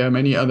say, well, there are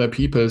many other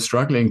people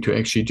struggling to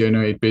actually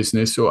generate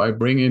business. So I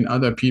bring in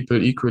other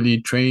people equally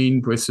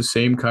trained with the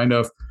same kind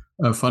of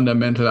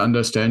fundamental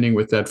understanding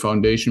with that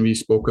foundation we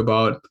spoke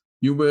about.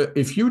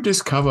 If you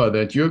discover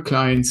that your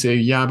clients say,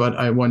 yeah, but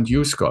I want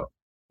you, Scott,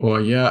 or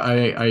yeah,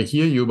 I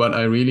hear you, but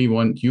I really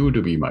want you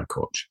to be my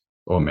coach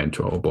or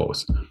mentor or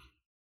both,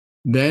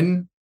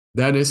 then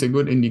that is a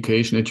good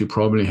indication that you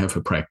probably have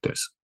a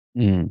practice.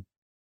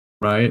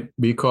 Right?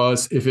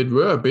 Because if it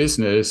were a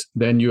business,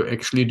 then you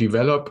actually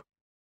develop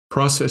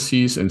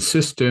processes and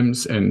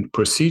systems and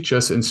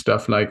procedures and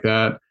stuff like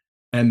that.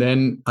 And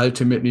then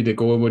ultimately the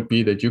goal would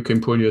be that you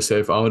can pull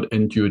yourself out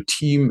and your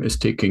team is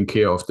taking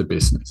care of the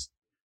business.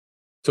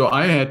 So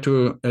I had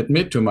to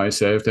admit to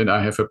myself that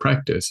I have a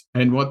practice.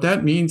 And what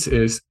that means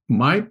is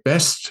my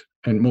best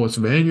and most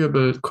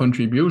valuable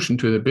contribution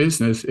to the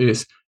business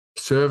is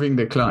serving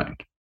the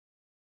client.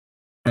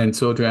 And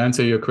so to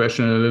answer your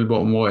question in a little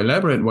bit more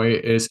elaborate way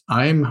is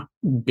I'm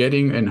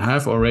getting and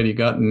have already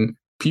gotten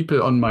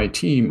people on my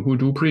team who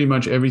do pretty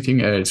much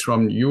everything else,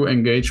 from you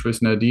engage with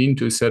Nadine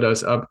to set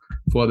us up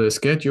for the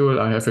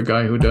schedule. I have a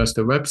guy who does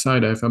the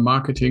website. I have a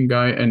marketing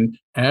guy. And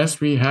as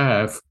we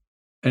have,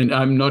 and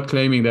I'm not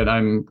claiming that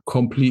I'm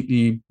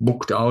completely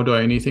booked out or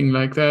anything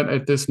like that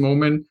at this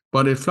moment,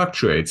 but it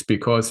fluctuates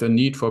because the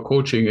need for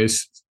coaching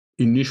is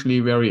initially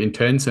very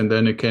intense, and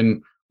then it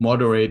can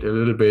moderate a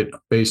little bit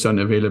based on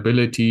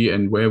availability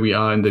and where we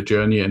are in the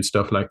journey and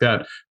stuff like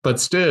that. But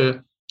still,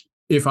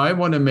 if I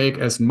want to make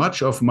as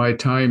much of my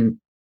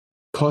time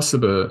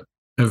possible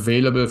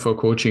available for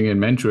coaching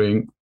and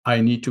mentoring,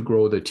 I need to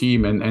grow the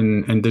team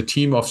and the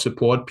team of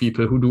support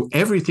people who do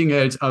everything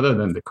else other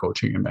than the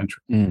coaching and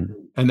mentoring.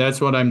 And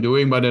that's what I'm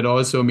doing. But it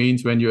also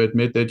means when you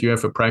admit that you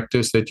have a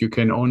practice that you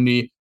can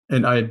only,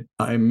 and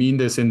I mean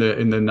this in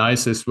the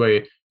nicest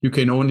way, you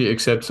can only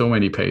accept so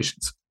many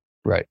patients.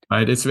 Right.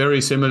 It's very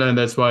similar. And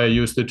that's why I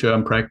use the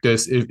term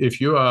practice. If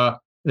you are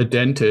a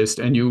dentist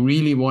and you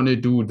really want to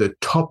do the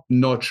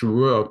top-notch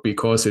work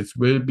because it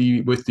will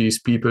be with these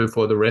people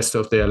for the rest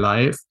of their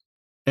life,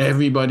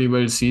 everybody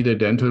will see the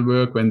dental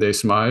work when they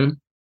smile,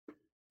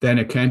 then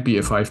it can't be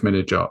a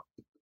 5-minute job.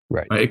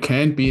 Right. It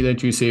can't be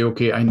that you say,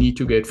 okay, I need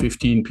to get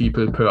 15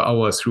 people per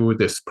hour through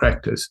this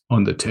practice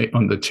on the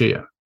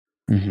chair.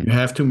 You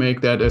have to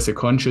make that as a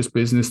conscious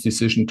business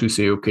decision to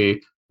say, okay,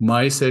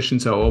 my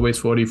sessions are always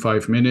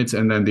 45 minutes,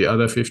 and then the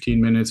other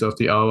 15 minutes of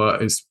the hour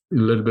is a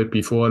little bit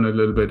before and a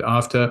little bit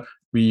after.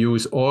 We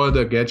use all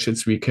the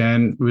gadgets we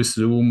can with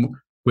Zoom,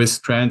 with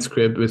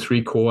transcript, with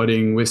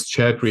recording, with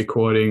chat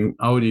recording,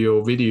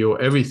 audio, video,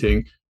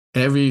 everything.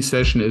 Every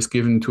session is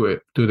given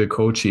to the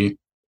coachee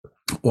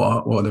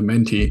or the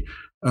mentee.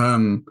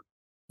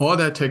 All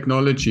that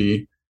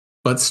technology,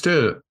 but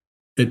still,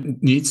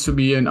 it needs to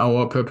be an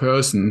hour per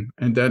person.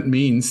 And that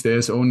means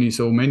there's only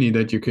so many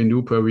that you can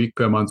do per week,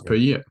 per month, per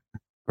year,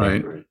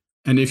 right?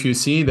 And if you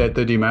see that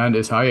the demand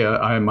is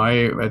higher, my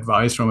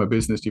advice from a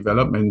business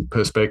development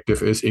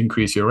perspective is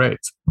increase your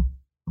rates.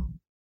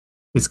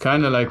 It's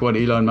kind of like what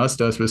Elon Musk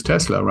does with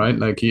Tesla, right?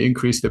 Like he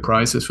increased the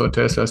prices for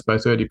Teslas by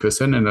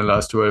 30% in the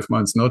last 12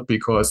 months, not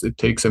because it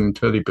takes them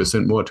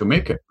 30% more to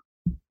make it,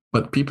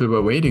 but people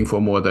were waiting for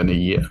more than a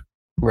year.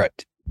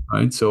 Right.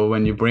 So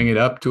when you bring it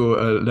up to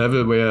a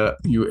level where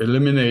you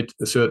eliminate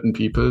certain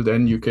people,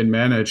 then you can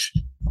manage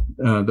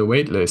the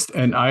wait list.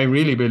 And I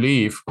really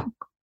believe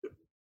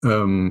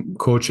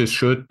coaches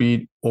should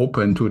be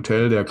open to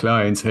tell their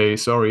clients, hey,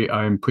 sorry,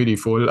 I'm pretty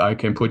full. I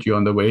can put you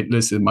on the wait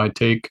list. It might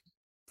take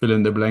fill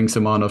in the blanks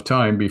amount of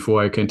time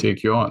before I can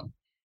take you on.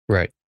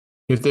 Right.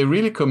 If they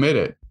really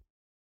committed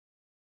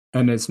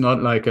and it's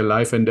not like a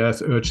life and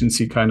death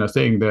urgency kind of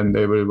thing, then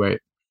they will wait.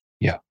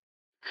 Yeah.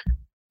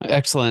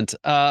 Excellent.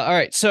 All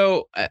right.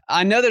 So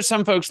I know there's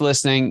some folks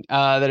listening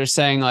that are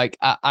saying like,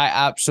 I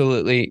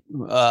absolutely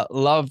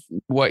love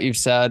what you've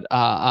said.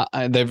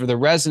 They're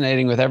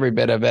resonating with every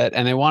bit of it,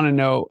 and they want to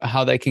know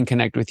how they can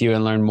connect with you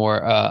and learn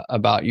more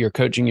about your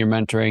coaching, your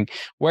mentoring.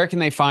 Where can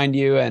they find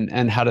you,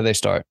 and how do they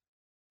start?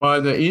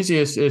 Well, the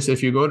easiest is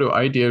if you go to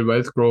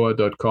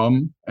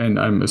idealwealthgrower.com, and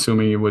I'm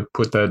assuming you would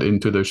put that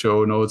into the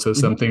show notes or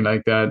something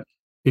like that.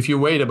 If you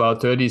wait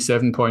about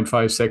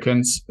 37.5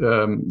 seconds,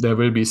 there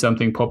will be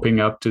something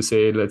popping up to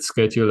say, let's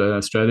schedule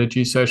a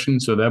strategy session.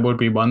 So that would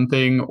be one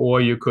thing.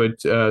 Or you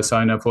could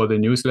sign up for the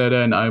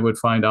newsletter and I would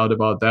find out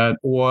about that.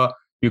 Or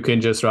you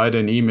can just write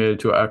an email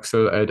to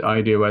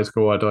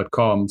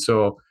axel@ideawestgrower.com.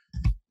 So,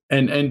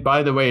 and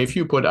by the way, if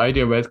you put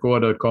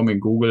ideawestgrower.com in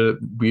Google,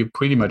 we're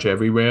pretty much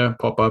everywhere,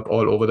 pop up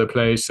all over the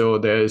place. So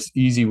there's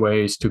easy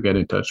ways to get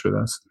in touch with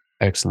us.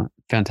 Excellent.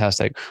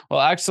 Fantastic. Well,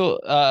 Axel,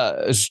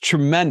 is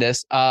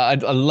tremendous. I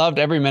loved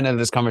every minute of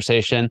this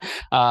conversation.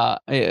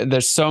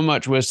 There's so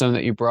much wisdom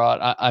that you brought.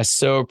 I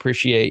so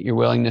appreciate your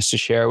willingness to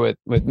share with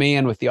me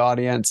and with the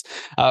audience.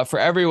 For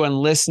everyone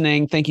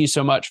listening, thank you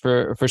so much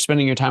for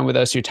spending your time with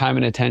us. Your time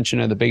and attention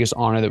are the biggest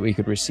honor that we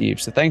could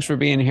receive. So thanks for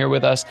being here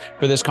with us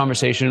for this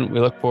conversation. We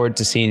look forward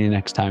to seeing you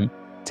next time.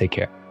 Take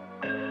care.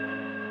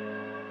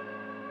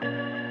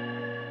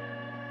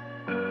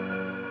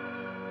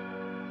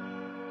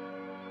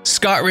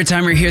 Scott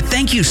Ritzheimer here.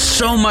 Thank you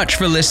so much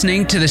for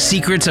listening to the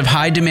Secrets of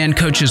High Demand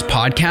Coaches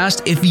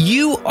podcast. If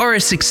you are a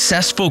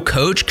successful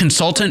coach,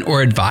 consultant,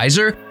 or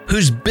advisor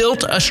who's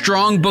built a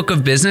strong book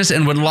of business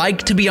and would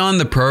like to be on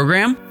the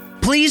program,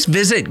 please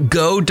visit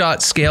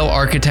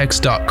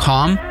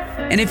go.scalearchitects.com.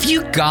 And if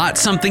you got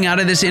something out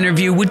of this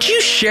interview, would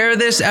you share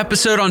this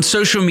episode on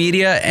social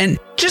media and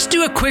just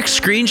do a quick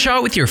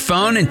screenshot with your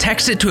phone and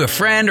text it to a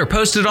friend or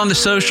post it on the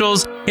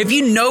socials? If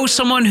you know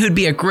someone who'd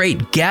be a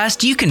great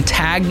guest, you can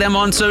tag them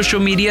on social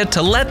media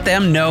to let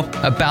them know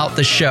about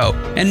the show.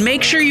 And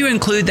make sure you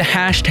include the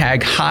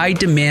hashtag High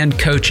Demand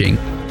Coaching.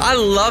 I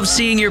love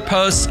seeing your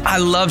posts. I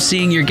love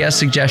seeing your guest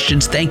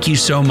suggestions. Thank you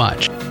so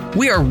much.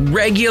 We are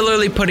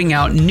regularly putting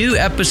out new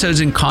episodes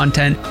and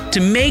content. To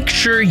make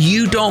sure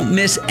you don't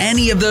miss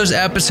any of those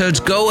episodes,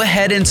 go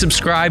ahead and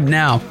subscribe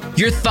now.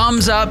 Your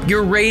thumbs up,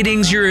 your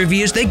ratings, your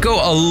reviews, they go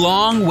a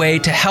long way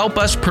to help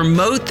us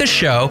promote the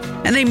show,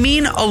 and they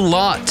mean a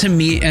lot to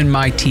me and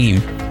my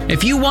team.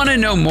 If you want to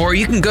know more,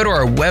 you can go to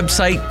our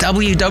website,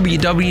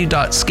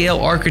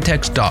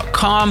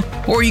 www.scalearchitects.com,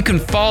 or you can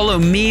follow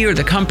me or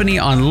the company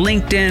on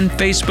LinkedIn,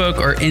 Facebook,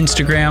 or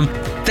Instagram.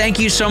 Thank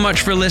you so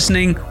much for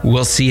listening.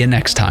 We'll see you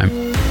next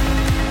time.